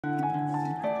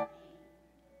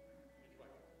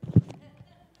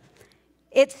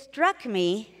it struck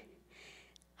me.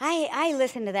 I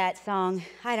listened to that song,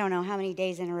 I don't know how many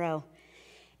days in a row.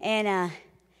 And,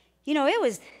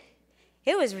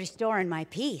 it was restoring my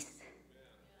peace.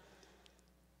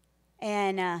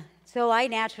 And so I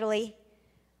naturally,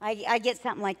 I get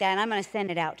something like that, and I'm going to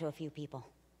send it out to a few people.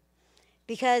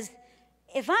 Because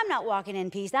if I'm not walking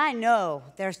in peace, I know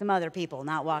there's some other people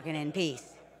not walking in peace.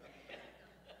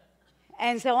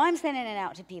 And so I'm sending it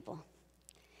out to people.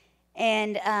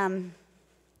 And,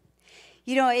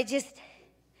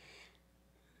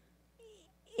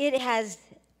 it has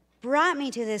brought me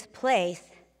to this place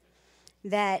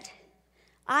that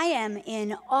I am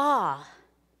in awe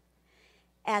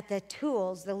at the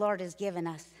tools the Lord has given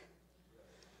us.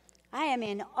 I am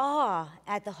in awe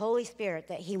at the Holy Spirit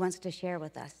that He wants to share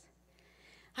with us.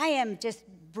 I am just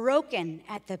broken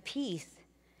at the peace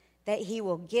that He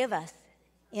will give us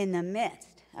in the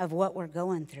midst of what we're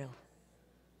going through.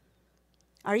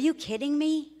 Are you kidding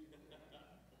me?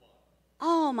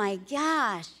 Oh my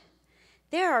gosh.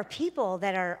 There are people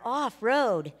that are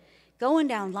off-road, going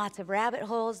down lots of rabbit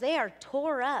holes. They are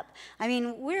tore up. I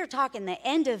mean, we're talking the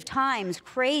end of times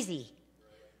crazy.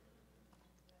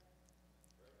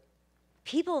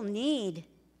 People need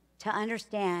to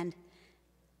understand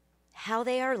how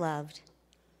they are loved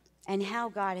and how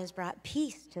God has brought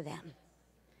peace to them.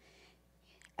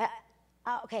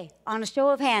 Okay, on a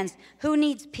show of hands, who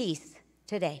needs peace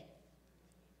today?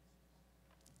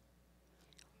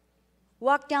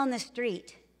 Walk down the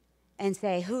street and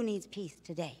say, who needs peace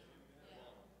today?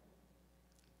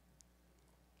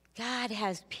 God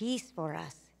has peace for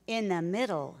us in the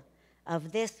middle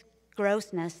of this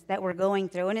grossness that we're going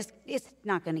through, and it's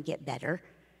not going to get better.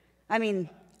 I mean,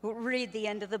 read the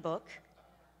end of the book.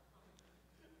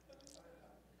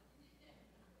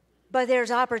 But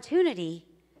there's opportunity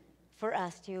for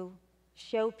us to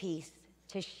show peace,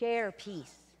 to share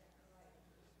peace.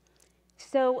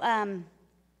 So I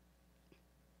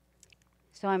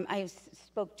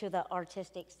spoke to the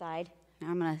artistic side. Now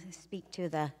I'm going to speak to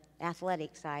the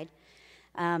athletic side.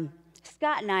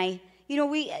 Scott and I,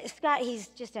 Scott, he's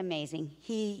just amazing.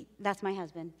 That's my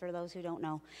husband, for those who don't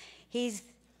know. He's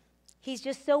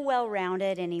just so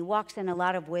well-rounded, and he walks in a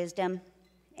lot of wisdom.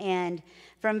 And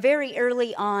from very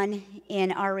early on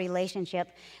in our relationship,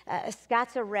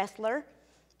 Scott's a wrestler,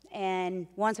 and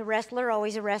once a wrestler,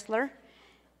 always a wrestler.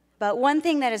 But one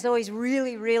thing that has always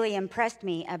really, really impressed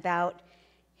me about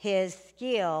his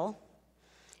skill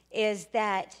is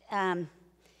that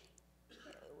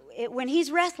when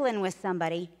he's wrestling with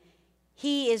somebody,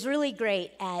 he is really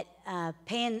great at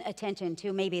paying attention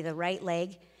to maybe the right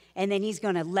leg, and then he's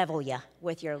going to level you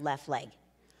with your left leg.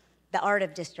 The art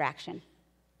of distraction.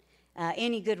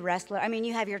 Any good wrestler, I mean,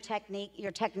 you have your technique,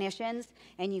 your technicians,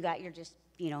 and you got your just,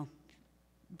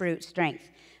 brute strength.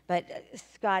 But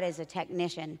Scott is a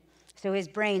technician, so his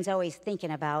brain's always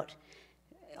thinking about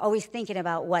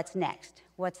what's next,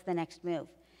 what's the next move.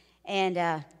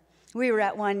 And we were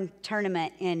at one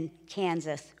tournament in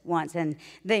Kansas once, and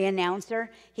the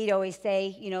announcer, he'd always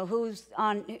say, who's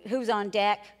on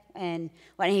deck, and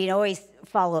he'd always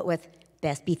follow it with,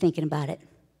 best be thinking about it.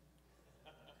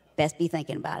 Best be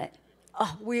thinking about it.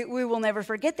 Oh, we will never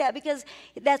forget that, because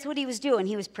that's what he was doing.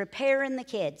 He was preparing the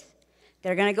kids.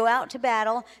 They're going to go out to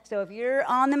battle, so if you're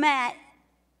on the mat,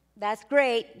 that's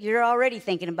great. You're already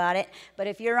thinking about it. But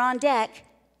if you're on deck,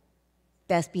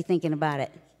 best be thinking about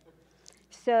it.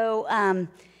 So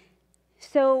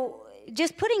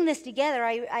just putting this together,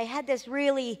 I had this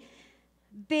really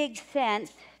big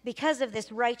sense, because of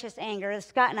this righteous anger.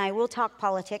 Scott and I will talk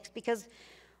politics because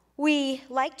we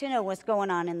like to know what's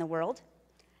going on in the world.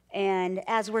 And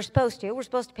as we're supposed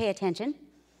to pay attention.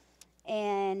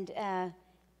 And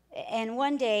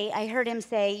one day I heard him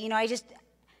say,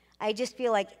 I just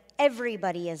feel like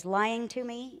everybody is lying to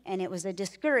me, and it was a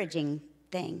discouraging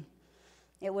thing.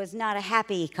 It was not a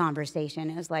happy conversation.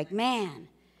 It was like, man,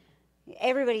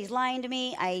 everybody's lying to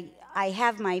me. I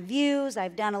have my views.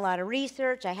 I've done a lot of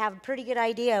research. I have a pretty good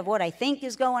idea of what I think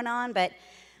is going on, but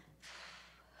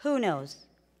who knows?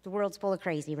 The world's full of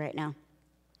crazy right now.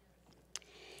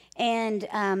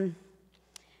 And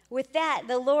with that,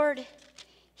 the Lord,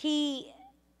 we're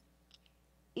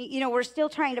still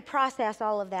trying to process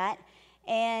all of that.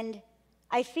 And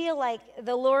I feel like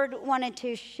the Lord wanted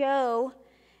to show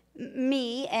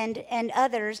me and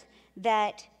others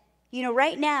that,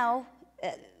 right now,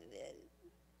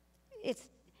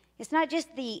 it's not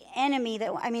just the enemy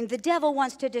the devil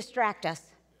wants to distract us,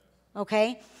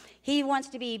 okay? He wants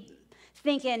to be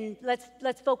thinking,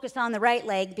 let's focus on the right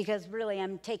leg, because really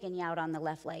I'm taking you out on the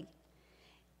left leg.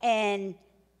 And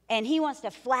he wants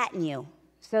to flatten you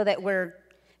so that we're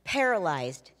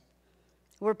paralyzed.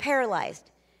 We're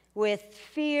paralyzed with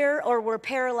fear, or we're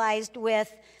paralyzed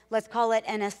with, let's call it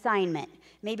an assignment.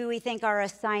 Maybe we think our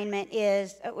assignment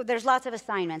is, there's lots of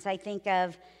assignments. I think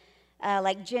of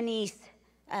like Janice,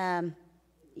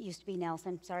 used to be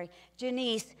Nelson, sorry.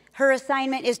 Janice, her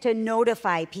assignment is to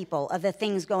notify people of the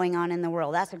things going on in the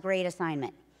world. That's a great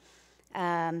assignment.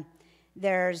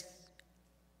 There's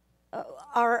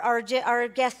our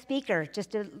guest speaker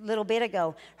just a little bit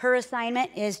ago. Her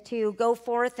assignment is to go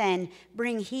forth and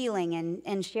bring healing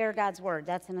and share God's word.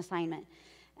 That's an assignment.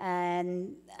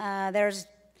 And there's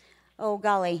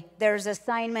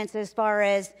assignments as far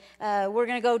as we're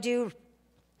going to go do,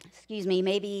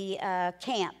 maybe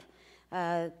camp.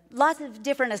 Lots of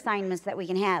different assignments that we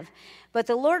can have. But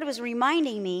the Lord was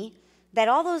reminding me that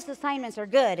all those assignments are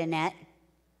good, Annette,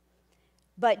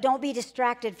 but don't be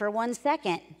distracted for 1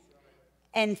 second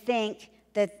and think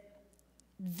that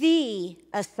the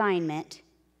assignment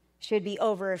should be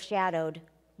overshadowed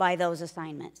by those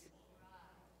assignments.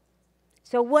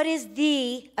 So what is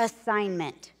the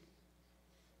assignment?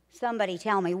 Somebody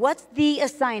tell me, what's the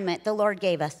assignment the Lord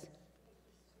gave us?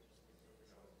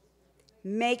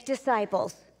 Make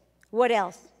disciples. What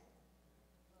else?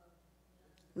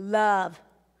 Love.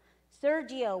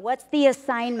 Sergio, what's the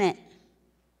assignment?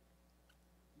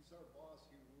 He's our boss.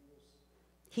 He rules.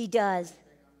 He does.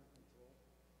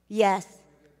 Yes.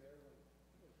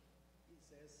 He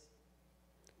says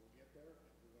we'll get there,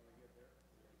 and we're going to get there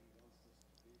where he wants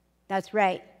us to be. That's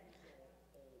right.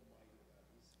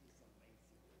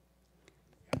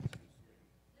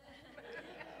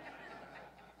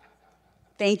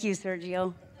 Thank you,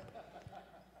 Sergio.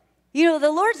 You know, the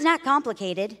Lord's not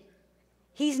complicated.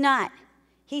 He's not.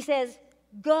 He says,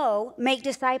 go make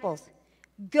disciples.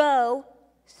 Go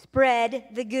spread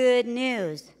the good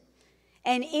news.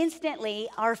 And instantly,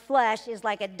 our flesh is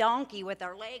like a donkey with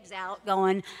our legs out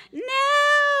going, no,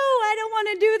 I don't want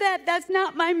to do that. That's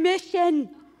not my mission.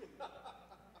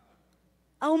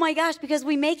 Oh my gosh, because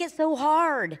we make it so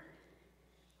hard.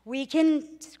 We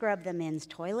can scrub the men's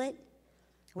toilet.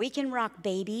 We can rock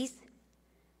babies.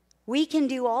 We can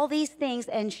do all these things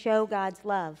and show God's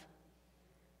love.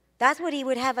 That's what he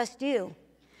would have us do.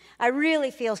 I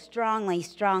really feel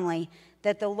strongly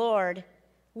that the Lord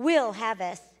will have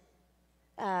us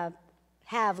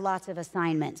have lots of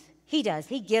assignments. He does.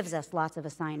 He gives us lots of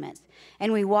assignments,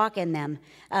 and we walk in them.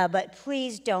 But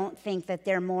please don't think that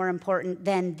they're more important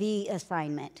than the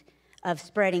assignment of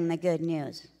spreading the good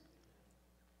news,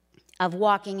 of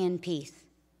walking in peace.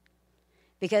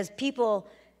 Because people,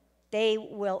 they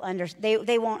won't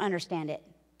understand it.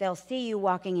 They'll see you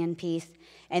walking in peace,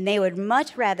 and they would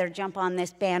much rather jump on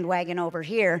this bandwagon over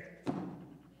here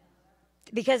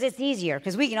because it's easier,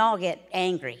 because we can all get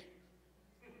angry.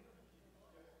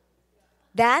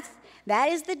 That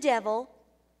is the devil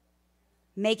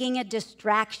making a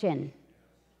distraction.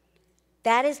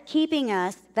 That is keeping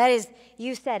us,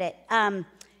 you said it,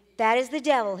 that is the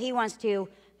devil. He wants to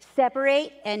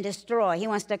separate and destroy. He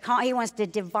wants to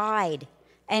divide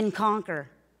and conquer.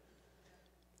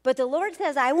 But the Lord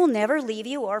says, I will never leave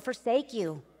you or forsake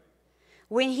you.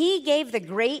 When he gave the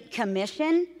Great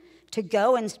Commission to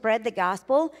go and spread the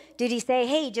gospel, did he say,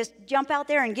 hey, just jump out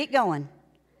there and get going?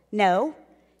 No,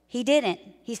 he didn't.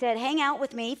 He said, hang out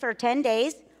with me for 10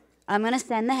 days. I'm going to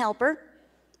send the helper,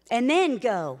 and then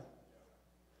go.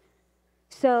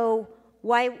 So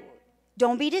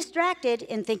don't be distracted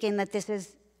in thinking that this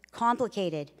is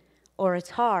complicated or it's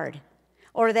hard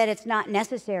or that it's not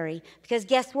necessary, because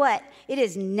guess what? It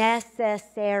is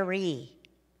necessary.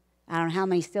 I don't know how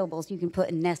many syllables you can put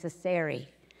in necessary,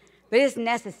 but it's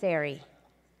necessary.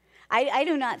 I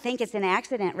do not think it's an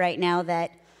accident right now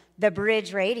that the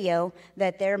Bridge Radio,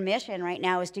 that their mission right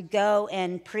now is to go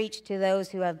and preach to those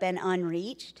who have been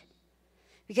unreached.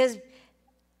 Because,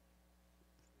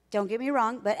 don't get me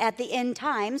wrong, but at the end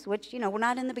times, which, we're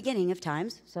not in the beginning of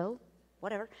times, so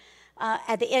whatever.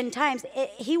 At the end times,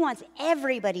 he wants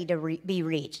everybody to be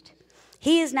reached.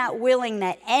 He is not willing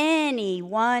that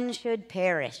anyone should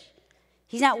perish.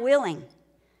 He's not willing.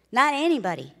 Not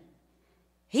anybody.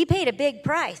 He paid a big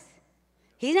price.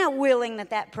 He's not willing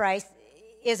that price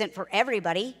isn't for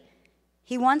everybody.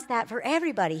 He wants that for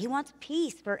everybody. He wants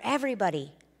peace for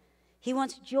everybody. He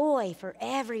wants joy for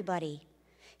everybody.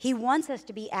 He wants us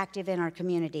to be active in our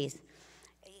communities.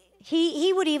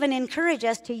 He would even encourage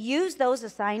us to use those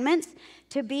assignments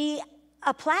to be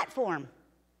a platform.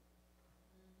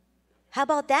 How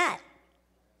about that?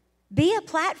 Be a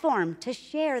platform to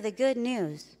share the good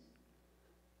news.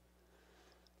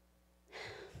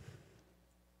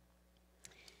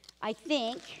 I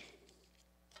think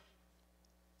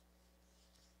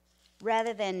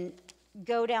rather than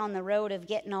go down the road of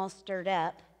getting all stirred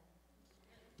up,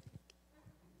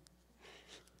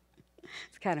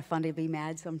 kind of fun to be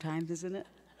mad sometimes, isn't it?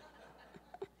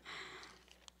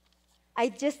 I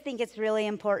just think it's really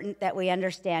important that we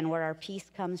understand where our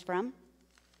peace comes from.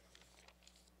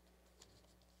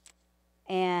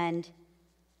 And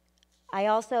I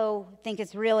also think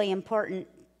it's really important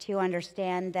to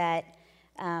understand that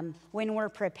when we're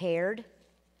prepared,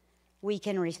 we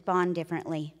can respond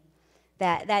differently.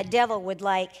 That devil would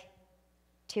like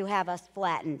to have us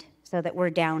flattened so that we're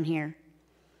down here.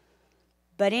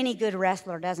 But any good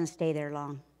wrestler doesn't stay there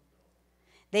long.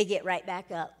 They get right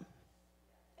back up,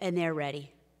 and they're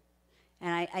ready.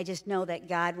 And I just know that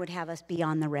God would have us be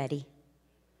on the ready.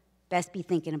 Best be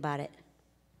thinking about it.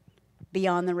 Be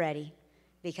on the ready.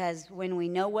 Because when we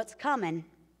know what's coming,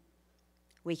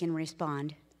 we can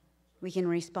respond. We can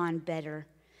respond better.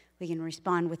 We can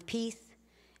respond with peace,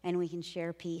 and we can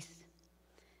share peace.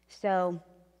 So,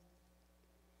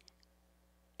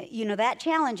 that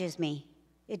challenges me.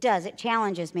 It does. It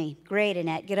challenges me. Great,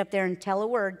 Annette. Get up there and tell a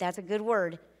word. That's a good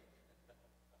word.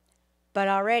 But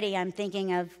already I'm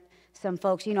thinking of some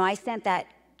folks. I sent that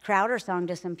Crowder song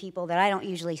to some people that I don't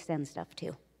usually send stuff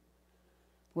to.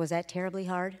 Was that terribly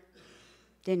hard?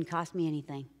 Didn't cost me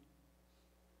anything.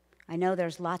 I know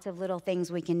there's lots of little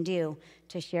things we can do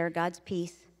to share God's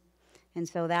peace. And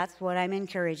so that's what I'm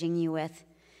encouraging you with.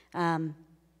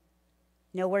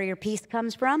 Know where your peace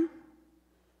comes from.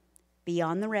 Be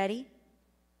on the ready.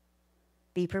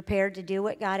 Be prepared to do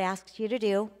what God asks you to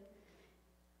do.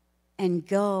 And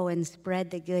go and spread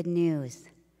the good news.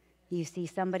 You see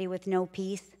somebody with no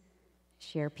peace,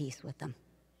 share peace with them.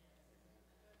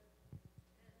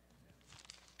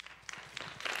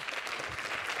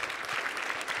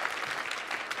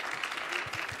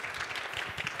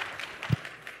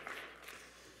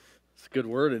 It's a good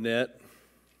word, Annette.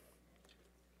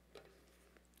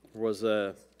 There was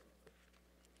a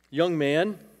young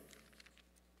man,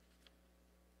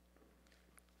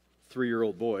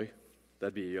 3-year-old boy.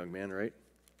 That'd be a young man, right?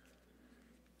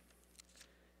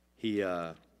 He,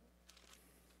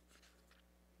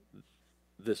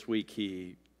 this week,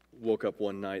 he woke up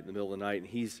one night in the middle of the night, and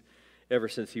he's, ever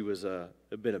since he was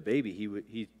been a baby,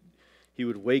 he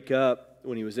would wake up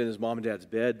when he was in his mom and dad's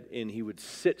bed, and he would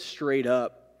sit straight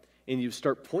up, and he would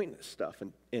start pointing at stuff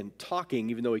and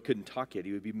talking, even though he couldn't talk yet.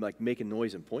 He would be like making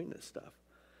noise and pointing at stuff.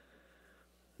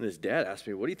 And his dad asked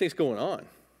me, "What do you think's going on?"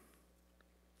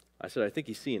 I said, "I think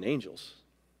he's seeing angels."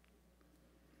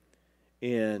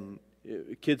 And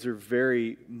kids are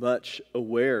very much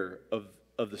aware of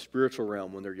the spiritual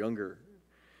realm when they're younger.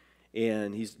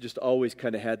 And he's just always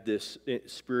kind of had this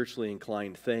spiritually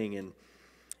inclined thing.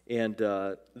 And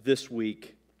this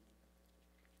week,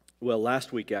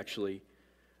 last week actually,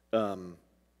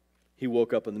 he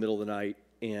woke up in the middle of the night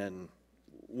and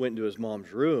went into his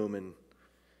mom's room and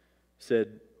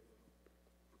said,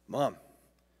 "Mom,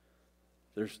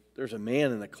 there's a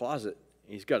man in the closet.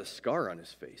 And he's got a scar on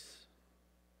his face."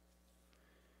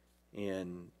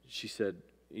 And she said,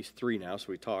 he's 3 now,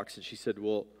 so he talks. And she said,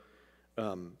 "Well,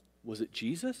 was it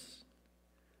Jesus?"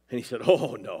 And he said,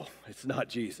 "Oh, no, it's not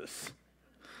Jesus.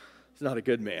 It's not a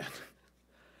good man."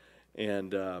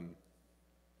 And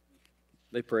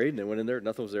they prayed, and they went in there.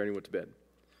 Nothing was there, and he went to bed.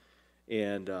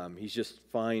 And he's just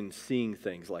fine seeing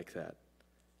things like that.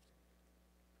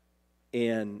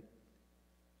 And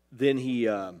then he,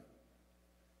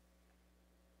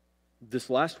 this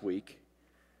last week,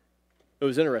 it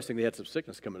was interesting. They had some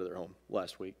sickness come into their home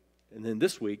last week. And then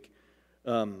this week,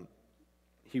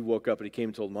 he woke up and he came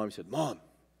and told Mom, he said, "Mom,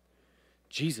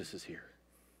 Jesus is here."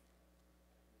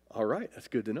 "All right, that's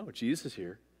good to know. Jesus is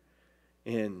here."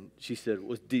 And she said,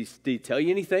 "Well, did he tell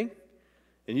you anything?"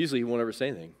 And usually he won't ever say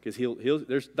anything, because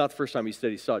there's not the first time he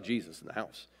said he saw Jesus in the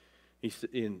house. He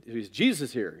said, "Jesus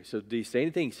is here." He said, "Did he say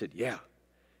anything?" He said, "Yeah.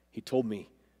 He told me,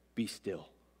 be still.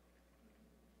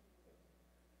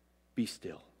 Be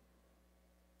still."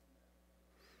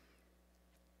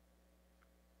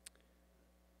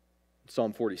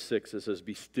 Psalm 46, it says,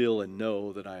 "Be still and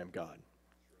know that I am God."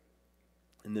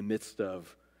 In the midst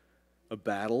of a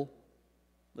battle,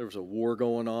 there was a war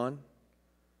going on.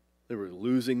 They were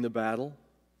losing the battle.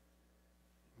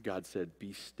 God said,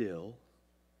 "Be still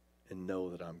and know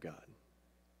that I'm God."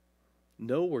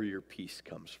 Know where your peace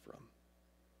comes from.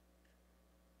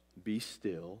 Be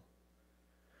still.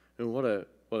 And what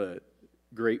a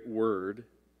great word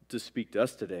to speak to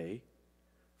us today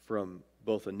from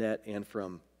both Annette and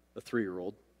from a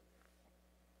 3-year-old.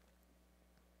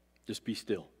 Just be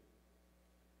still.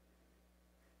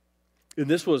 And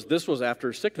this was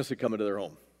after sickness had come into their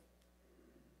home.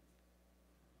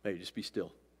 Hey, just be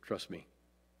still. Trust me.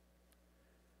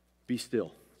 Be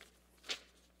still.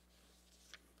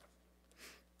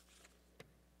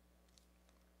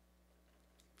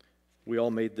 We all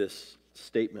made this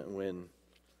statement when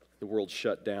the world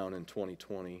shut down in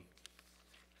 2020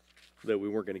 that we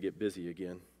weren't going to get busy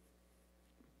again.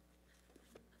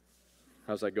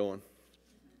 How's that going?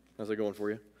 How's that going for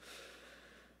you?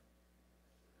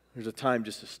 There's a time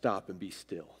just to stop and be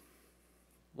still.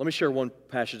 Let me share one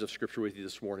passage of Scripture with you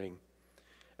this morning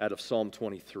out of Psalm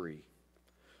 23.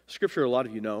 Scripture a lot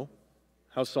of you know.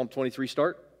 How's Psalm 23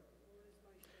 start?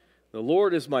 The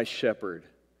Lord is my shepherd.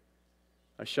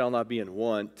 I shall not be in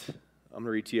want. I'm going to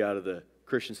read to you out of the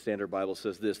Christian Standard Bible. It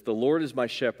says this: the Lord is my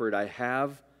shepherd. I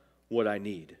have what I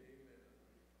need.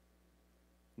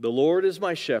 The Lord is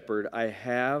my shepherd. I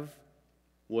have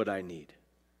what I need.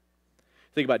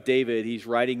 Think about David. He's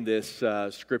writing this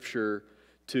scripture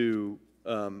to,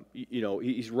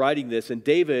 he's writing this, and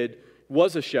David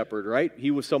was a shepherd, right?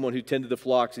 He was someone who tended the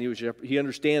flocks, and he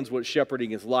understands what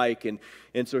shepherding is like. And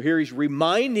so here he's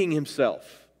reminding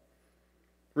himself,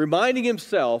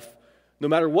 no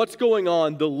matter what's going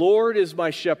on, the Lord is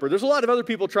my shepherd. There's a lot of other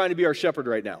people trying to be our shepherd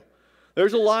right now.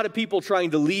 There's a lot of people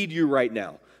trying to lead you right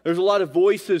now. There's a lot of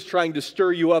voices trying to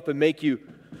stir you up and make you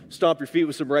stomp your feet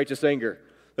with some righteous anger.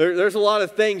 There's a lot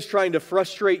of things trying to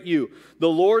frustrate you. The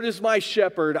Lord is my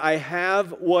shepherd. I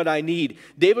have what I need.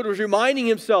 David was reminding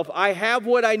himself, I have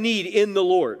what I need in the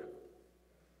Lord.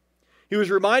 He was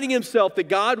reminding himself that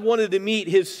God wanted to meet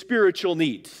his spiritual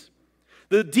needs.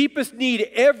 The deepest need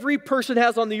every person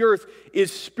has on the earth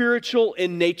is spiritual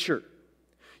in nature.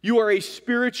 You are a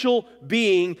spiritual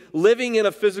being living in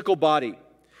a physical body.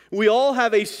 We all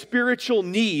have a spiritual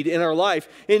need in our life.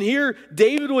 And here,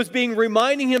 David was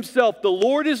reminding himself, the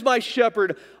Lord is my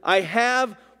shepherd. I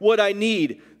have what I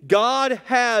need. God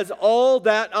has all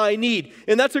that I need.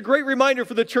 And that's a great reminder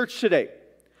for the church today.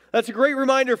 That's a great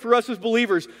reminder for us as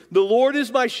believers. The Lord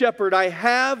is my shepherd. I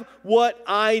have what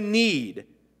I need.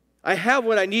 I have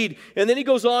what I need. And then he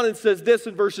goes on and says this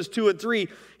in verses 2 and 3.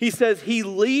 He says, He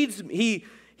leads me,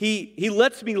 he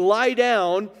lets me lie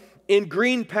down in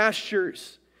green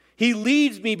pastures. He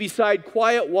leads me beside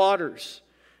quiet waters.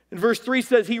 And verse 3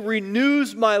 says, He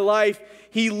renews my life.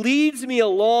 He leads me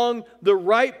along the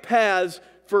right paths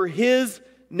for His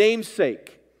name's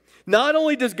sake. Not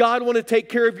only does God want to take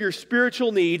care of your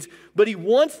spiritual needs, but He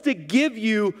wants to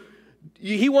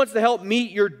help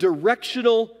meet your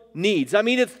directional needs. I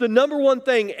mean, it's the number one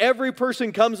thing every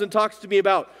person comes and talks to me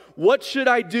about. What should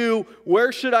I do?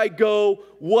 Where should I go?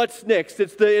 What's next?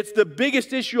 It's the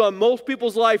biggest issue on most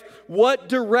people's life. What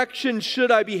direction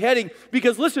should I be heading?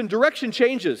 Because listen, direction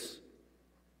changes.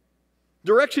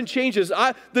 Direction changes.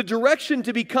 The direction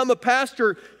to become a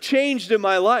pastor changed in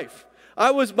my life.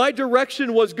 My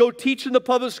direction was go teach in the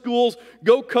public schools,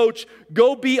 go coach,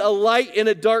 go be a light in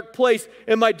a dark place.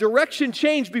 And my direction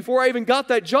changed before I even got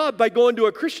that job by going to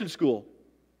a Christian school.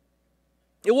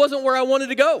 It wasn't where I wanted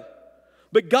to go.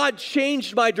 But God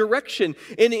changed my direction,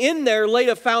 and in there laid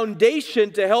a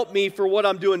foundation to help me for what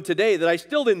I'm doing today that I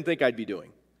still didn't think I'd be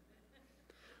doing.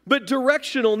 But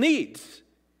directional needs.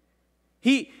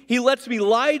 He lets me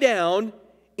lie down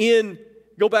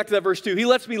go back to that verse 2. He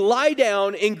lets me lie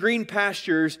down in green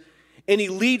pastures, and He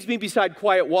leads me beside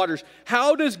quiet waters.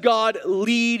 How does God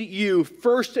lead you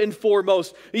first and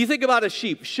foremost? You think about a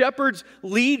sheep. Shepherds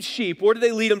lead sheep. Where do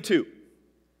they lead them to?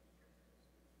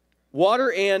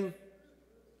 Water and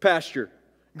pasture.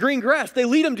 Green grass. They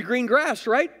lead them to green grass,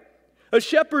 right? A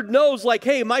shepherd knows,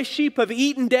 hey, my sheep have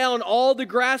eaten down all the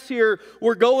grass here.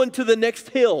 We're going to the next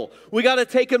hill. We got to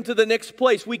take them to the next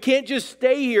place. We can't just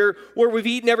stay here where we've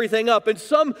eaten everything up. And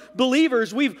some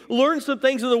believers, we've learned some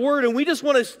things in the Word, and we just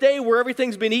want to stay where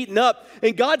everything's been eaten up.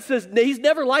 And God says, He's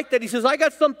never like that. He says, I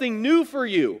got something new for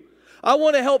you. I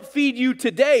want to help feed you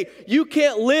today. You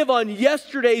can't live on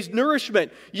yesterday's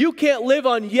nourishment. You can't live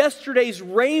on yesterday's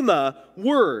rhema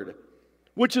word,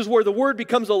 which is where the word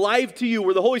becomes alive to you,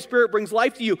 where the Holy Spirit brings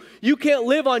life to you. You can't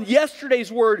live on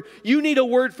yesterday's word. You need a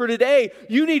word for today.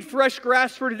 You need fresh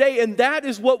grass for today, and that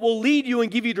is what will lead you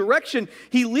and give you direction.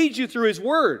 He leads you through His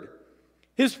word.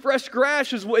 His fresh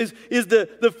grass is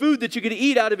the food that you can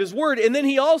eat out of His word. And then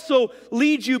He also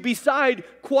leads you beside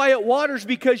quiet waters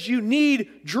because you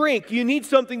need drink. You need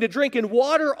something to drink. And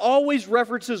water always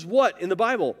references what in the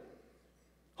Bible?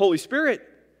 Holy Spirit.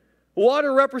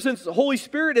 Water represents the Holy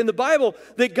Spirit in the Bible,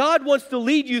 that God wants to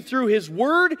lead you through His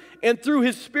word and through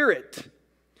His Spirit.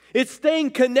 It's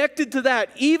staying connected to that.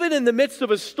 Even in the midst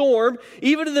of a storm,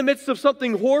 even in the midst of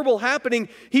something horrible happening,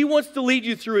 He wants to lead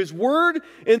you through His Word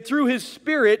and through His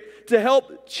Spirit to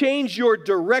help change your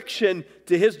direction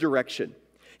to His direction.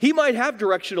 He might have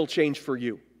directional change for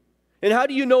you. And how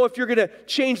do you know if you're going to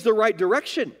change the right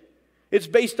direction? It's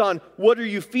based on what are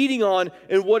you feeding on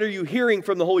and what are you hearing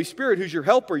from the Holy Spirit, who's your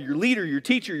helper, your leader, your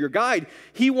teacher, your guide.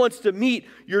 He wants to meet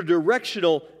your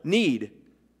directional need.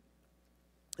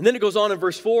 And then it goes on in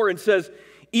verse 4 and says,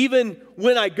 even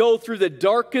when I go through the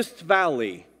darkest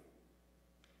valley,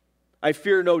 I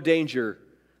fear no danger,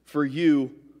 for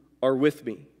you are with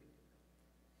me.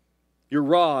 Your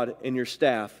rod and your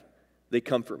staff, they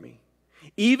comfort me.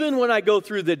 Even when I go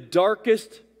through the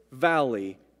darkest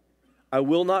valley, I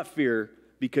will not fear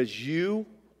because you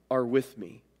are with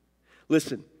me.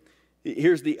 Listen,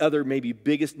 here's the other maybe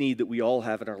biggest need that we all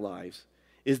have in our lives,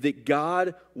 is that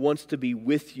God wants to be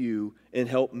with you and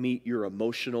help meet your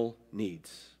emotional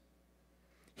needs.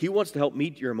 He wants to help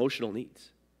meet your emotional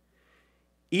needs.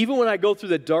 Even when I go through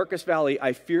the darkest valley,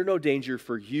 I fear no danger,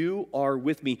 for you are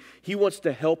with me. He wants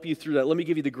to help you through that. Let me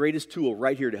give you the greatest tool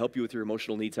right here to help you with your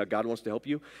emotional needs, how God wants to help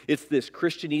you. It's this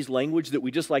Christianese language that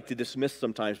we just like to dismiss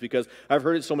sometimes because I've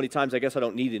heard it so many times, I guess I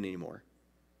don't need it anymore.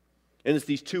 And it's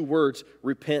these two words,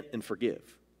 repent and forgive.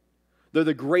 They're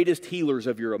the greatest healers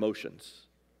of your emotions.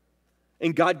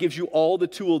 And God gives you all the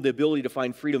tool, the ability to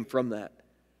find freedom from that.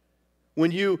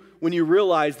 When you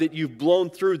realize that you've blown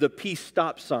through the peace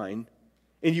stop sign,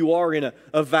 and you are in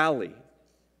a valley,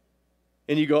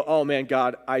 and you go, oh man,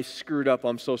 God, I screwed up,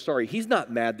 I'm so sorry. He's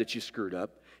not mad that you screwed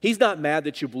up. He's not mad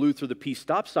that you blew through the peace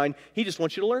stop sign. He just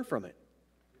wants you to learn from it.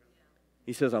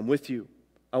 He says, I'm with you.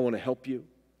 I want to help you.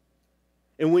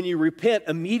 And when you repent,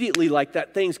 immediately like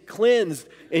that, thing's cleansed,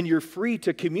 and you're free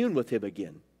to commune with Him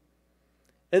again.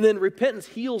 And then repentance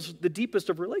heals the deepest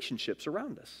of relationships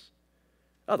around us.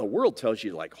 Now, the world tells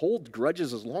you, like, hold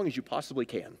grudges as long as you possibly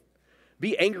can.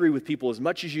 Be angry with people as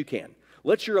much as you can.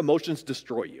 Let your emotions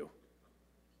destroy you.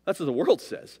 That's what the world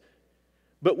says.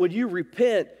 But when you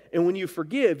repent and when you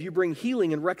forgive, you bring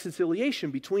healing and reconciliation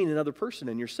between another person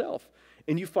and yourself.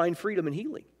 And you find freedom and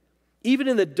healing. Even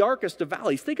in the darkest of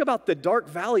valleys. Think about the dark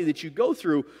valley that you go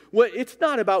through. It's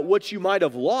not about what you might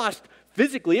have lost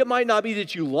physically. It might not be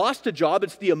that you lost a job.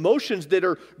 It's the emotions that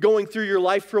are going through your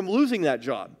life from losing that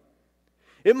job.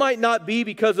 It might not be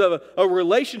because of a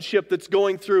relationship that's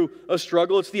going through a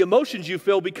struggle. It's the emotions you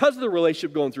feel because of the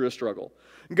relationship going through a struggle.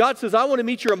 And God says, I want to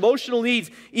meet your emotional needs.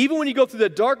 Even when you go through the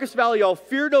darkest valley, I'll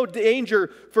fear no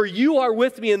danger, for you are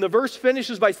with me. And the verse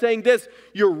finishes by saying this,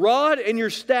 your rod and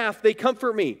your staff, they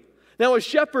comfort me. Now, a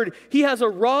shepherd, he has a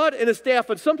rod and a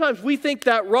staff, and sometimes we think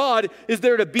that rod is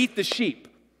there to beat the sheep.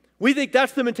 We think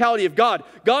that's the mentality of God.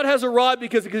 God has a rod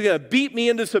because he's going to beat me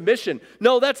into submission.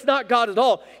 No, that's not God at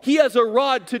all. He has a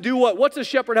rod to do what? What's a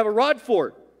shepherd have a rod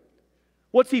for?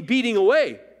 What's he beating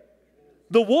away?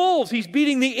 The wolves. He's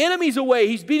beating the enemies away.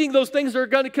 He's beating those things that are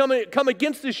going to come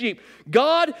against the sheep.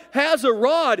 God has a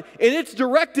rod, and it's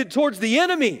directed towards the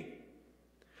enemy.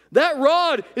 That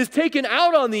rod is taken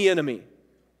out on the enemy,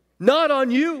 not on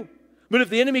you. But if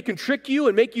the enemy can trick you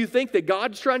and make you think that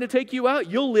God's trying to take you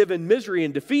out, you'll live in misery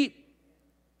and defeat.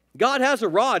 God has a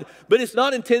rod, but it's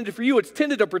not intended for you. It's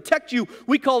intended to protect you.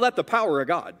 We call that the power of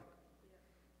God.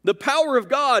 The power of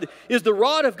God is the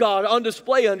rod of God on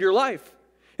display on your life.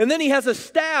 And then he has a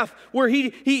staff where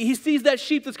he sees that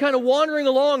sheep that's kind of wandering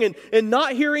along and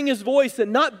not hearing his voice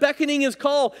and not beckoning his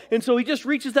call. And so he just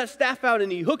reaches that staff out and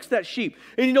he hooks that sheep.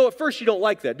 And you know, at first you don't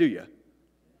like that, do you?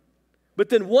 But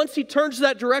then once he turns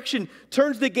that direction,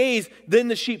 turns the gaze, then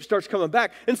the sheep starts coming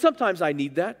back. And sometimes I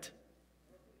need that.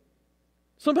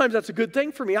 Sometimes that's a good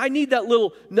thing for me. I need that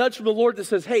little nudge from the Lord that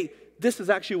says, hey, this is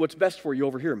actually what's best for you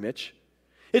over here, Mitch.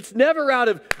 It's never out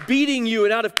of beating you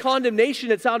and out of condemnation.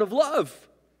 It's out of love.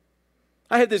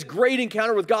 I had this great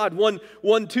encounter with God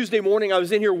one Tuesday morning. I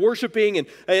was in here worshiping, and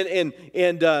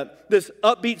this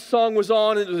upbeat song was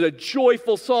on, and it was a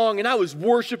joyful song, and I was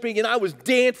worshiping, and I was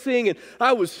dancing, and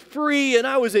I was free, and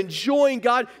I was enjoying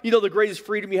God. You know the greatest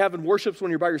freedom you have in worship is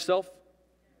when you're by yourself?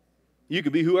 You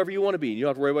can be whoever you want to be, and you don't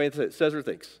have to worry about what it says or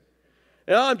thinks.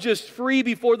 And I'm just free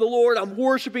before the Lord. I'm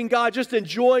worshiping God, just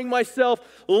enjoying myself,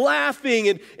 laughing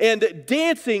and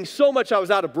dancing so much I was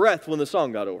out of breath when the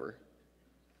song got over.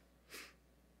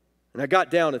 And I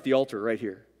got down at the altar right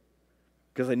here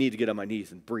because I need to get on my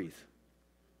knees and breathe.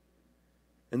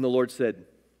 And the Lord said,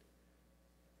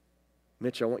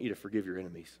 Mitch, I want you to forgive your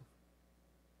enemies.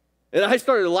 And I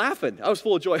started laughing. I was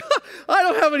full of joy. I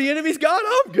don't have any enemies, God.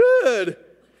 I'm good.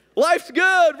 Life's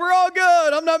good. We're all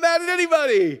good. I'm not mad at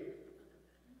anybody.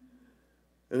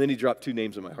 And then he dropped two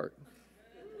names in my heart.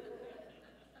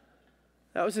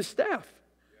 That was his staff.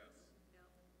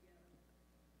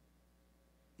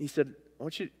 He said, I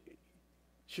want you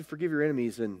should forgive your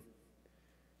enemies, and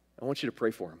I want you to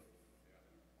pray for them.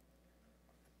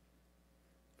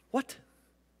 What?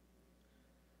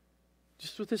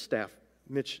 Just with this staff,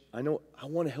 Mitch, I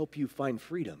want to help you find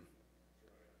freedom.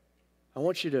 I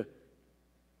want you to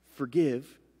forgive,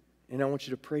 and I want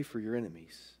you to pray for your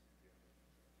enemies.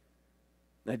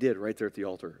 And I did right there at the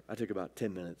altar. I took about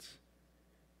 10 minutes.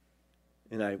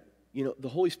 And the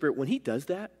Holy Spirit, when He does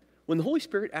that, when the Holy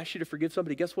Spirit asks you to forgive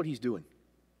somebody, guess what He's doing?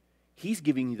 He's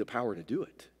giving you the power to do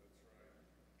it.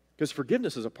 Because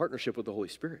forgiveness is a partnership with the Holy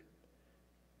Spirit.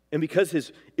 And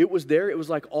because it was there, it was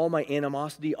like all my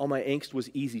animosity, all my angst was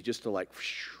easy just to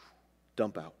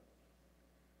dump out.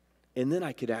 And then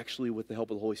I could actually, with the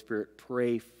help of the Holy Spirit,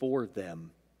 pray for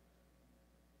them.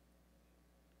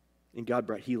 And God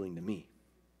brought healing to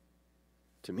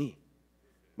me.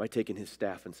 By taking His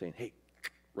staff and saying, hey,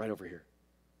 right over here.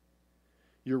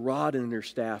 Your rod and your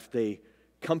staff, they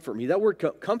comfort me. That word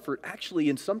comfort actually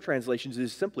in some translations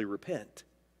is simply repent.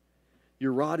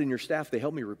 Your rod and your staff, they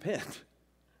help me repent.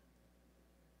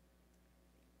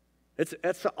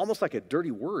 That's almost like a dirty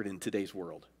word in today's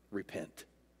world, repent.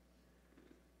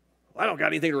 I don't got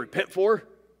anything to repent for.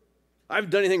 I haven't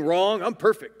done anything wrong. I'm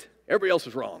perfect. Everybody else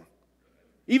is wrong.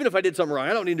 Even if I did something wrong,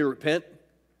 I don't need to repent.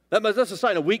 That's a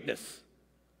sign of weakness.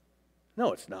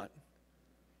 No, it's not.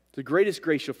 The greatest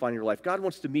grace you'll find in your life. God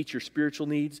wants to meet your spiritual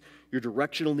needs, your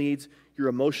directional needs, your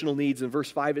emotional needs. In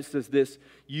verse 5 it says this,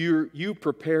 you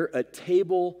prepare a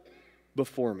table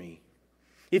before me.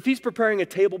 If He's preparing a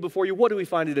table before you, what do we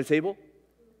find at a table?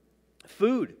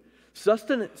 Food,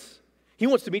 sustenance. He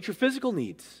wants to meet your physical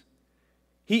needs.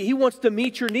 He wants to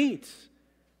meet your needs.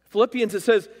 Philippians, it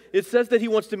says that He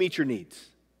wants to meet your needs.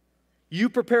 You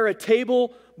prepare a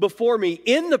table before me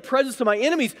in the presence of my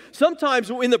enemies. Sometimes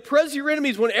in the presence of your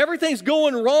enemies, when everything's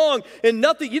going wrong and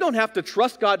nothing, you don't have to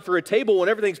trust God for a table when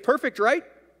everything's perfect, right?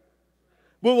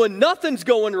 But when nothing's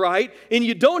going right and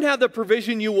you don't have the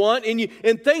provision you want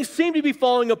and things seem to be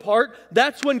falling apart,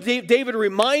 that's when David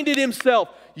reminded himself,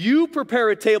 you prepare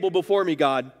a table before me,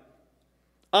 God.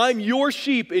 I'm your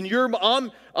sheep and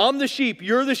I'm the sheep.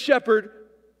 You're the shepherd.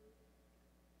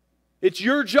 It's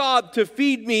your job to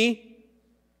feed me.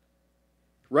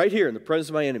 Right here in the presence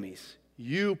of my enemies,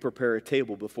 you prepare a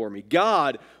table before me.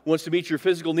 God wants to meet your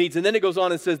physical needs. And then it goes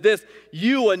on and says this,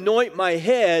 you anoint my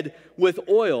head with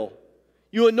oil.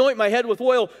 You anoint my head with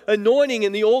oil. Anointing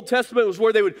in the Old Testament was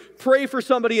where they would pray for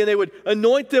somebody and they would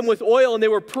anoint them with oil and they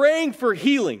were praying for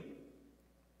healing.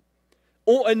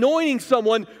 Anointing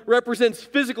someone represents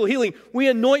physical healing. We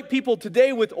anoint people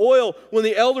today with oil. When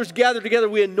the elders gather together,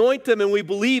 we anoint them and we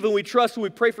believe and we trust and we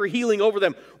pray for healing over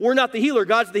them. We're not the healer.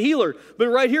 God's the healer. But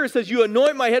right here it says, you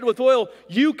anoint my head with oil.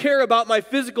 You care about my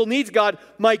physical needs, God.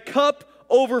 My cup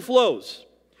overflows.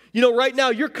 You know, right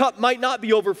now your cup might not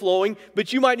be overflowing,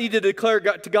 but you might need to declare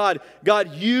to God,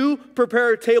 God, you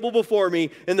prepare a table before me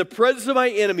in the presence of my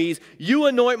enemies. You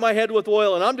anoint my head with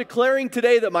oil, and I'm declaring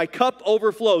today that my cup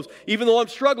overflows. Even though I'm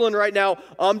struggling right now,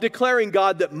 I'm declaring,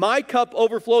 God, that my cup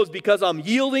overflows because I'm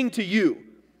yielding to you.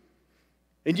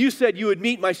 And you said you would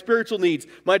meet my spiritual needs,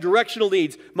 my directional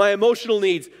needs, my emotional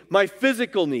needs, my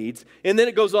physical needs. And then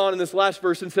it goes on in this last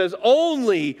verse and says,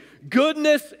 only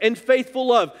goodness and faithful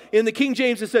love. In the King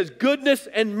James it says, goodness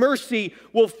and mercy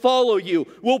will follow you,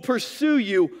 will pursue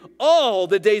you all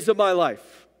the days of my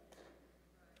life.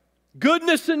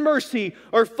 Goodness and mercy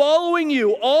are following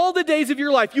you all the days of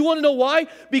your life. You want to know why?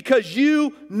 Because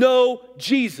you know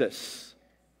Jesus.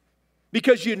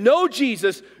 Because you know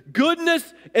Jesus,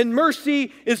 goodness and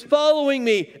mercy is following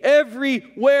me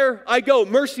everywhere I go.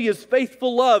 Mercy is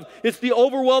faithful love. It's the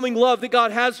overwhelming love that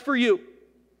God has for you.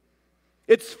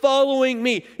 It's following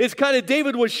me. It's kind of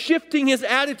David was shifting his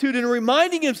attitude and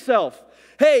reminding himself,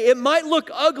 hey, it might look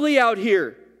ugly out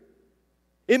here.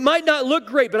 It might not look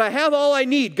great, but I have all I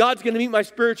need. God's going to meet my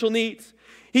spiritual needs.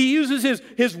 He uses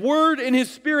his word and His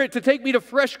Spirit to take me to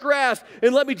fresh grass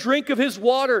and let me drink of His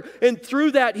water. And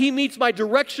through that, He meets my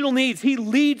directional needs. He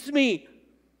leads me.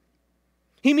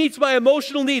 He meets my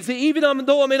emotional needs. Even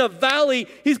though I'm in a valley,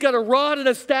 He's got a rod and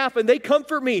a staff, and they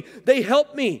comfort me. They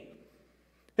help me.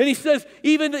 And He says,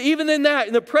 even in that,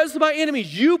 in the presence of my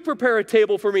enemies, you prepare a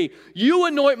table for me. You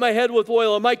anoint my head with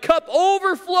oil, and my cup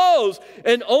overflows.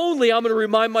 And only, I'm going to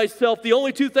remind myself, the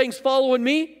only two things following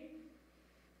me.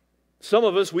 Some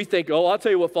of us, we think, oh, I'll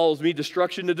tell you what follows me,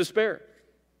 destruction to despair.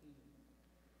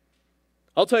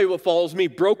 I'll tell you what follows me,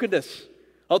 brokenness.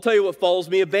 I'll tell you what follows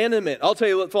me, abandonment. I'll tell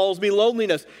you what follows me,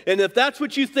 loneliness. And if that's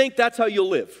what you think, that's how you'll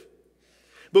live.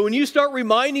 But when you start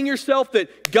reminding yourself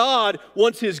that God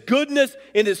wants His goodness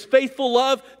and His faithful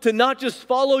love to not just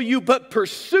follow you, but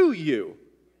pursue you.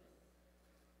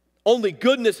 Only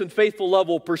goodness and faithful love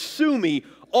will pursue me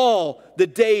all the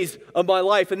days of my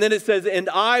life. And then it says, and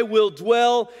I will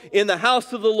dwell in the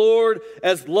house of the Lord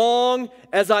as long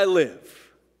as I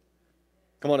live.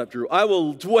 Come on up, Drew. I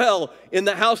will dwell in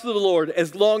the house of the Lord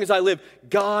as long as I live.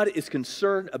 God is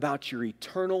concerned about your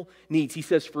eternal needs. He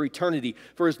says for eternity,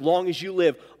 for as long as you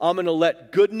live, I'm going to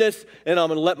let goodness and I'm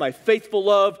going to let my faithful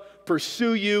love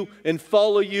pursue you and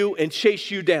follow you and chase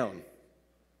you down.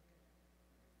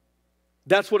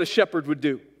 That's what a shepherd would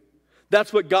do.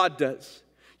 That's what God does.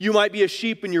 You might be a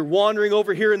sheep and you're wandering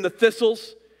over here in the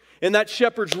thistles, and that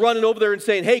shepherd's running over there and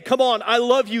saying, hey, come on, I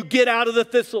love you, get out of the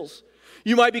thistles.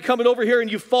 You might be coming over here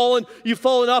and you've fallen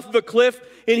off of a cliff,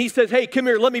 and he says, hey, come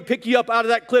here, let me pick you up out of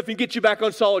that cliff and get you back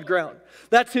on solid ground.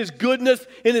 That's his goodness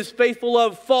and his faithful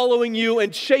love following you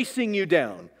and chasing you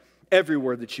down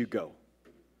everywhere that you go.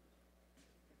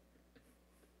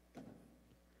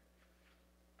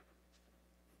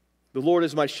 The Lord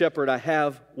is my shepherd, I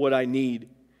have what I need.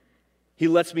 He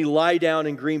lets me lie down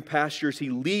in green pastures. He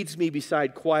leads me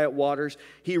beside quiet waters.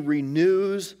 He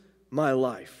renews my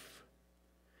life.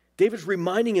 David's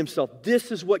reminding himself,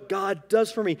 this is what God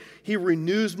does for me. He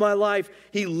renews my life.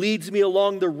 He leads me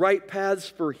along the right paths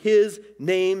for His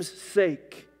name's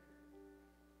sake.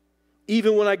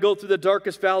 Even when I go through the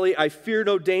darkest valley, I fear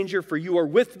no danger, for you are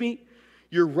with me.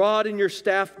 Your rod and your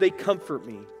staff, they comfort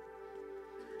me.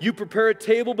 You prepare a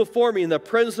table before me in the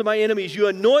presence of my enemies. You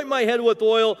anoint my head with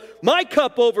oil. My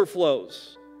cup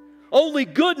overflows. Only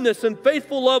goodness and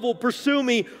faithful love will pursue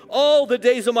me all the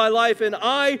days of my life, and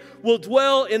I will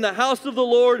dwell in the house of the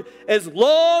Lord as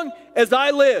long as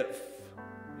I live.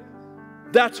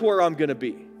 That's where I'm going to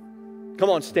be.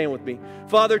 Come on, stand with me.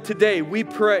 Father, today we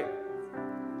pray.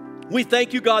 We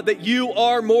thank you, God, that you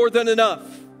are more than enough.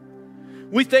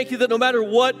 We thank you that no matter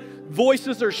what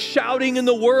voices are shouting in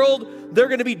the world, they're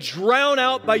going to be drowned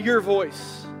out by your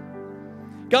voice.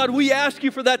 God, we ask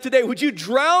you for that today. Would you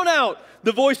drown out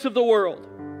the voice of the world?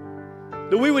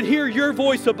 That we would hear your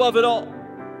voice above it all.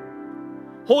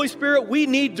 Holy Spirit, we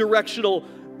need directional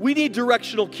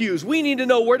cues. We need to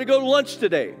know where to go to lunch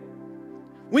today.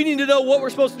 We need to know what we're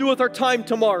supposed to do with our time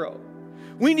tomorrow.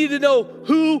 We need to know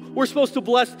who we're supposed to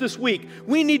bless this week.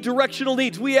 We need directional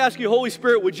needs. We ask you, Holy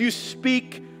Spirit, would you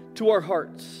speak to our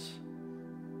hearts?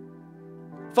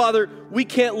 Father, we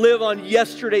can't live on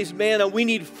yesterday's manna. We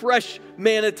need fresh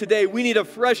manna today. We need a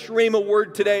fresh rhema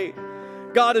word today.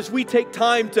 God, as we take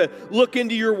time to look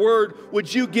into your word,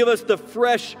 would you give us the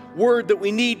fresh word that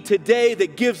we need today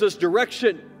that gives us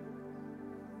direction?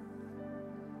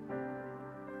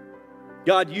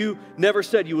 God, you never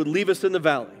said you would leave us in the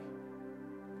valley,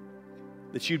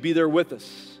 that you'd be there with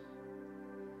us.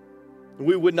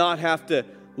 We would not have to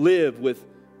live with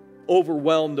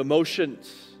overwhelmed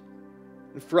emotions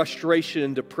and frustration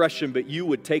and depression, but you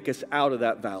would take us out of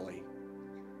that valley.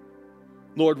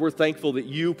 Lord, we're thankful that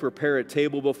you prepare a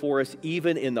table before us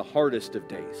even in the hardest of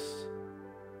days.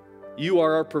 You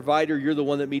are our provider. You're the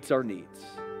one that meets our needs.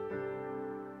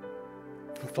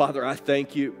 Father, I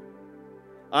thank you.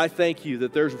 I thank you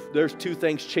that there's two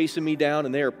things chasing me down,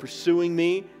 and they are pursuing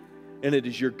me, and it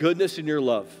is your goodness and your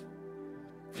love.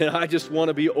 And I just want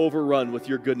to be overrun with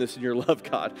your goodness and your love,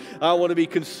 God. I want to be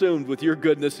consumed with your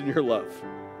goodness and your love.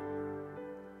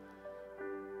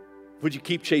 Would you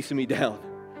keep chasing me down?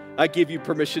 I give you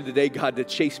permission today, God, to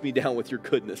chase me down with your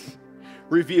goodness.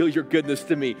 Reveal your goodness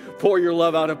to me. Pour your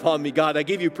love out upon me, God. I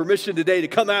give you permission today to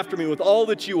come after me with all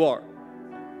that you are.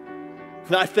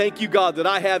 And I thank you, God, that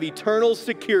I have eternal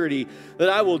security, that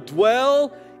I will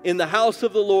dwell in the house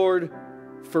of the Lord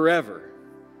forever,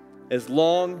 as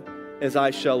long as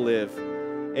I shall live.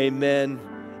 Amen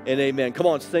and amen. Come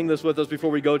on, sing this with us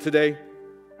before we go today.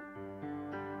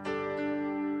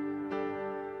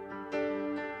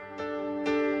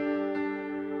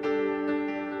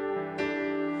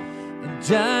 And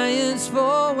giants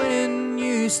fall when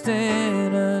you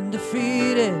stand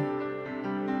undefeated.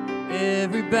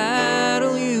 Every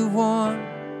battle you won.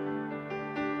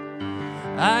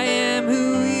 I am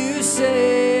who you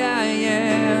say I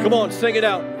am. Come on, sing it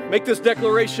out. Make this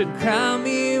declaration. Crown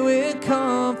me with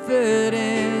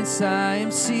confidence. I am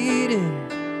seated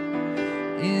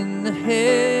in the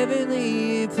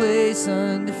heavenly place,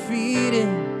 undefeated,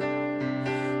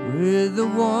 with the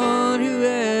one who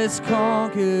has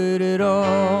conquered it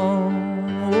all.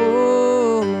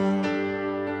 Oh,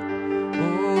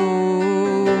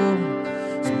 oh.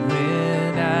 So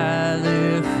when I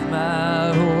lift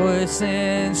my voice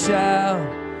and shout,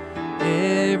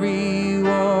 every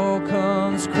wall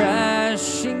comes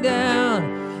crashing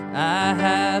down. I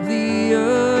have the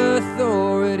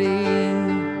authority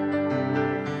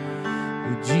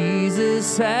that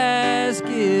Jesus has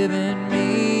given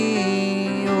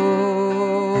me.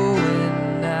 Oh,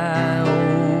 when I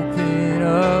open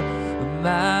up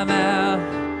my mouth,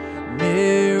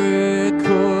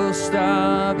 miracles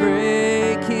start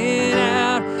breaking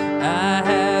out.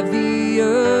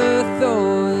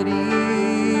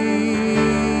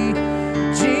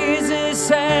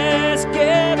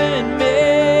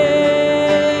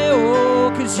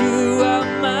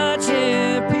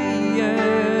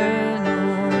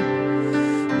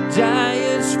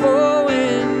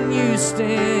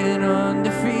 stand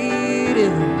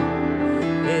undefeated.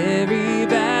 Every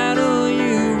battle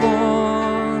you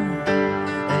won,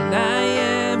 and I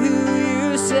am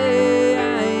who you say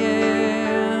I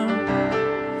am.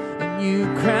 And you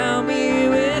crown me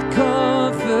with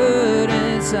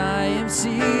confidence. I am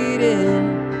seated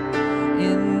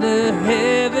in the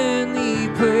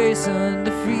heavenly place,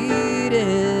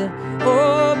 undefeated.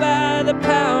 Oh, by the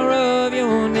power of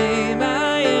your name,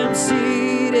 I am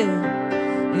seated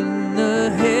in the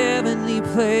heavenly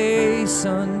place,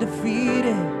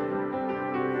 undefeated,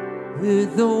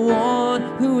 with the one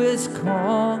who has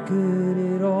conquered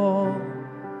it all.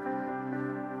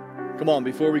 Come on,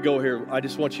 before we go here, I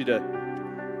just want you to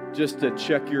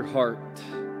check your heart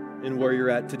and where you're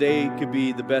at. Today could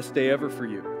be the best day ever for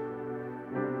you.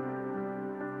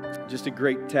 Just a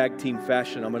great tag team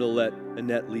fashion. I'm going to let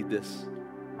Annette lead this.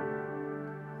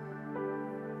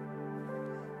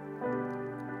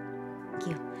 Thank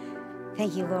you.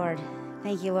 Thank you, Lord.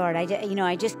 Thank you, Lord. I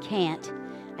just can't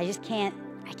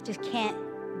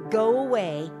go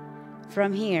away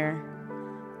from here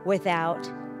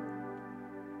without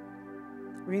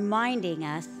reminding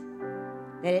us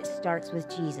that it starts with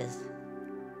Jesus.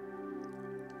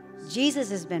 Jesus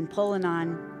has been pulling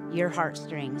on your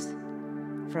heartstrings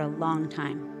for a long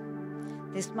time.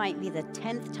 This might be the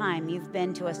 10th time you've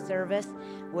been to a service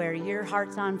where your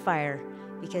heart's on fire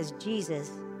because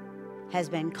Jesus has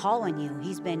been calling you.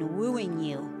 He's been wooing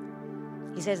you.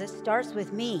 He says it starts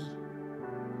with me.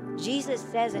 Jesus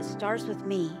says it starts with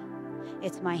me.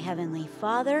 It's my heavenly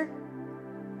Father,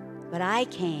 but I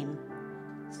came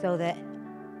so that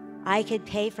I could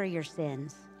pay for your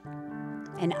sins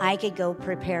and I could go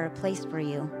prepare a place for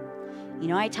you. You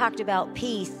know, I talked about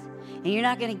peace. And you're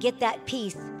not going to get that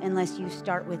peace unless you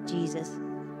start with Jesus.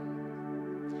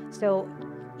 So,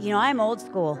 you know, I'm old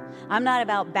school. I'm not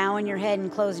about bowing your head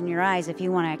and closing your eyes if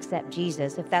you want to accept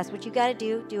Jesus. If that's what you got to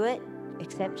do, do it.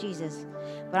 Accept Jesus.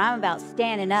 But I'm about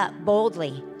standing up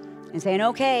boldly and saying,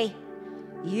 okay,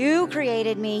 you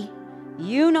created me.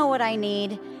 You know what I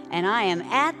need. And I am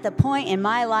at the point in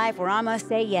my life where I must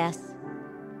say yes.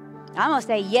 I'm going to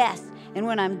say yes. And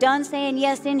when I'm done saying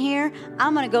yes in here,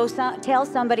 I'm going to go tell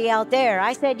somebody out there,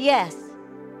 I said yes.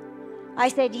 I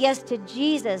said yes to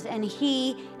Jesus, and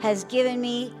he has given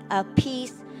me a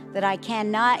peace that I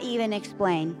cannot even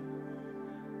explain.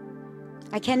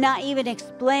 I cannot even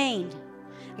explain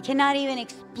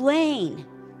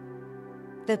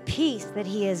the peace that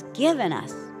he has given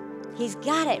us. He's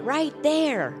got it right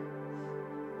there.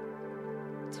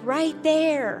 It's right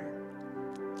there.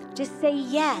 Just say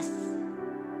yes.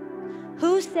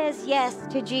 Who says yes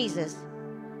to Jesus?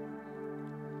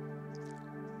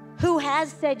 Who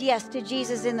has said yes to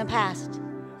Jesus in the past?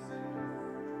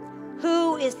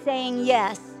 Who is saying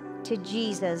yes to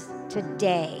Jesus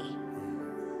today?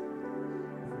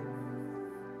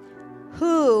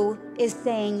 Who is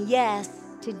saying yes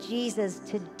to Jesus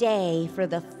today for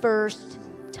the first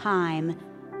time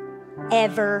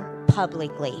ever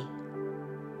publicly?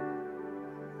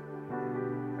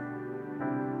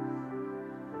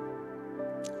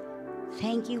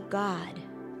 Thank you, God.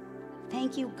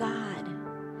 Thank you, God.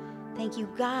 Thank you,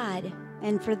 God.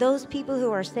 And for those people who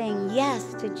are saying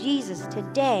yes to Jesus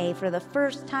today for the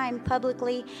first time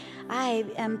publicly, I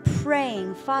am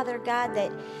praying, Father God,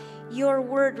 that your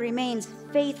word remains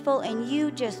faithful and you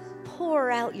just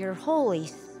pour out your Holy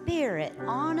Spirit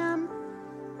on them.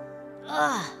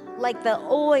 Like the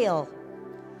oil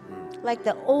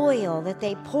that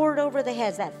they poured over the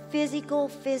heads, that physical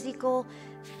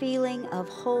feeling of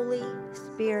Holy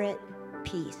Spirit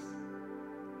peace.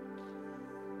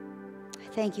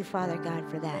 Thank you, Father God,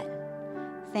 for that.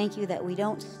 Thank you that we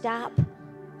don't stop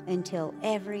until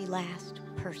every last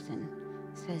person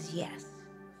says yes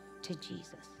to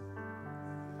Jesus.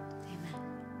 Amen.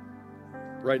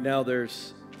 Right now,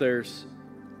 there's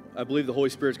I believe the Holy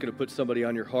Spirit's going to put somebody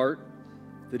on your heart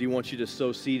that he wants you to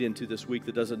sow seed into this week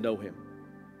that doesn't know him.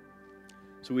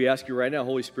 So we ask you right now,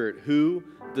 Holy Spirit, who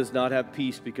does not have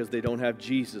peace because they don't have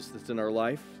Jesus that's in our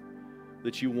life,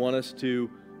 that you want us to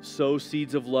sow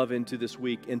seeds of love into this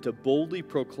week and to boldly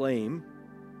proclaim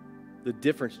the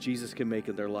difference Jesus can make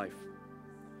in their life.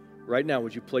 Right now,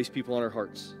 would you place people on our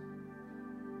hearts?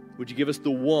 Would you give us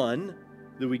the one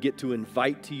that we get to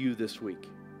invite to you this week?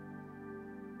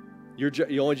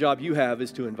 The only job you have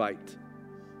is to invite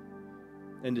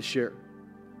and to share.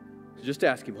 So just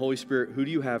ask him, Holy Spirit, who do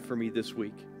you have for me this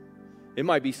week? It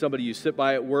might be somebody you sit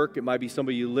by at work. It might be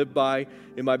somebody you live by.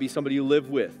 It might be somebody you live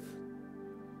with.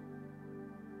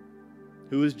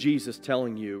 Who is Jesus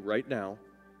telling you right now?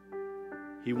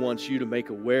 He wants you to make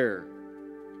aware.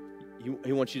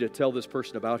 He wants you to tell this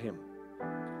person about him.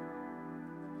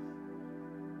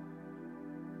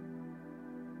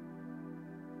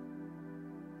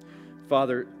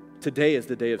 Father, today is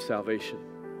the day of salvation.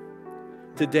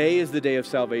 Today is the day of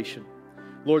salvation.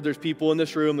 Lord, there's people in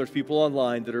this room, there's people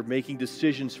online that are making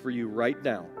decisions for you right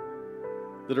now,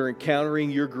 that are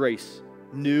encountering your grace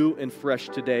new and fresh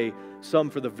today, some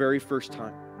for the very first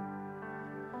time.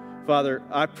 Father,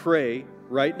 I pray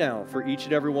right now for each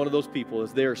and every one of those people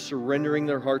as they are surrendering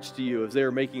their hearts to you, as they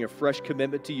are making a fresh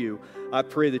commitment to you. I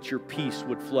pray that your peace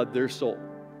would flood their soul,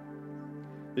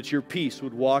 that your peace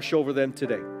would wash over them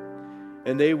today,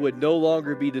 and they would no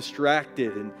longer be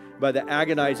distracted and by the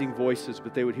agonizing voices,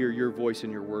 but they would hear your voice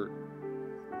and your word.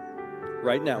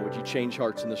 Right now, would you change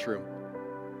hearts in this room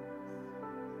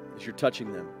as you're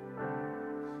touching them?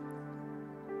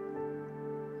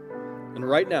 And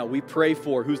right now, we pray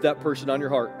for, who's that person on your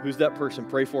heart? Who's that person?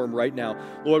 Pray for him right now.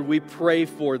 Lord, we pray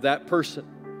for that person.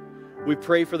 We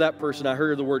pray for that person. I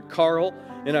heard the word Carl,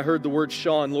 and I heard the word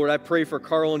Sean. Lord, I pray for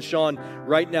Carl and Sean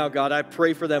right now, God. I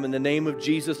pray for them in the name of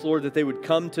Jesus, Lord, that they would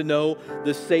come to know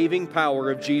the saving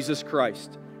power of Jesus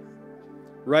Christ.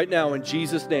 Right now, in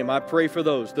Jesus' name, I pray for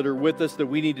those that are with us that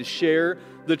we need to share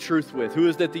the truth with. Who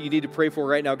is that you need to pray for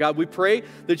right now? God, we pray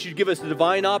that you'd give us a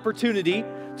divine opportunity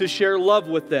to share love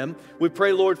with them. We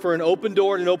pray, Lord, for an open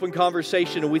door and an open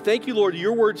conversation. And we thank you, Lord,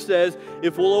 your word says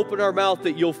if we'll open our mouth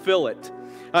that you'll fill it.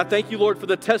 I thank you, Lord, for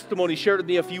the testimony shared with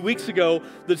me a few weeks ago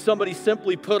that somebody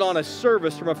simply put on a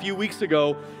service from a few weeks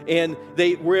ago and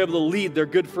they were able to lead their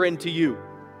good friend to you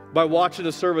by watching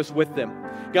a service with them.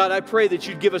 God, I pray that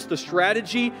you'd give us the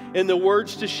strategy and the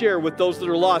words to share with those that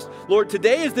are lost. Lord,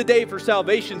 today is the day for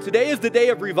salvation. Today is the day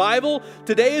of revival.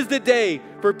 Today is the day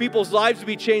for people's lives to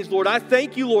be changed, Lord. I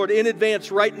thank you, Lord, in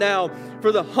advance right now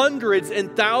for the hundreds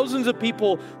and thousands of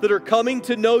people that are coming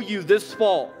to know you this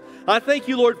fall. I thank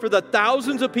you, Lord, for the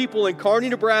thousands of people in Kearney,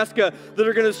 Nebraska that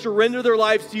are going to surrender their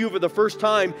lives to you for the first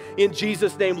time in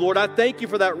Jesus' name, Lord. I thank you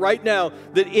for that right now,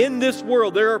 that in this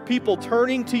world there are people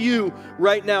turning to you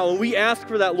right now, and we ask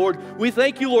for that, Lord. We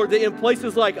thank you, Lord, that in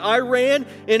places like Iran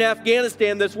and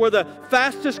Afghanistan, that's where the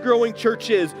fastest growing church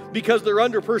is because they're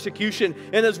under persecution.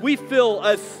 And as we feel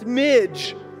a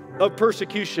smidge of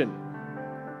persecution,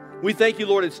 we thank you,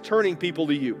 Lord, it's turning people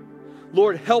to you.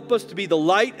 Lord, help us to be the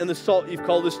light and the salt you've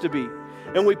called us to be.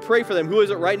 And we pray for them. Who is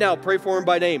it right now? Pray for them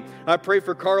by name. I pray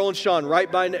for Carl and Sean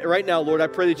right now, Lord. I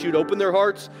pray that you'd open their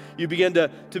hearts. You begin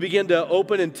to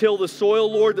open and till the soil,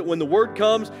 Lord, that when the word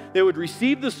comes, they would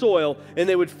receive the soil and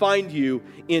they would find you.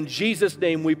 In Jesus'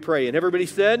 name we pray. And everybody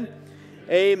said,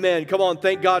 amen. Come on,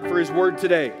 thank God for his word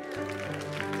today.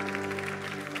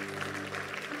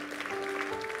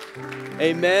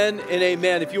 Amen and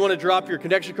amen. If you want to drop your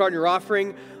connection card and your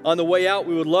offering on the way out,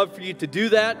 we would love for you to do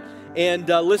that. And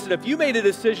listen, if you made a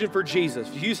decision for Jesus,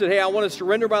 if you said, hey, I want to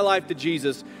surrender my life to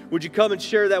Jesus, would you come and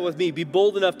share that with me? Be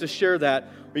bold enough to share that.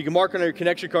 Or you can mark on your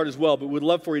connection card as well, but we'd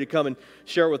love for you to come and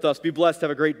share it with us. Be blessed.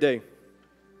 Have a great day.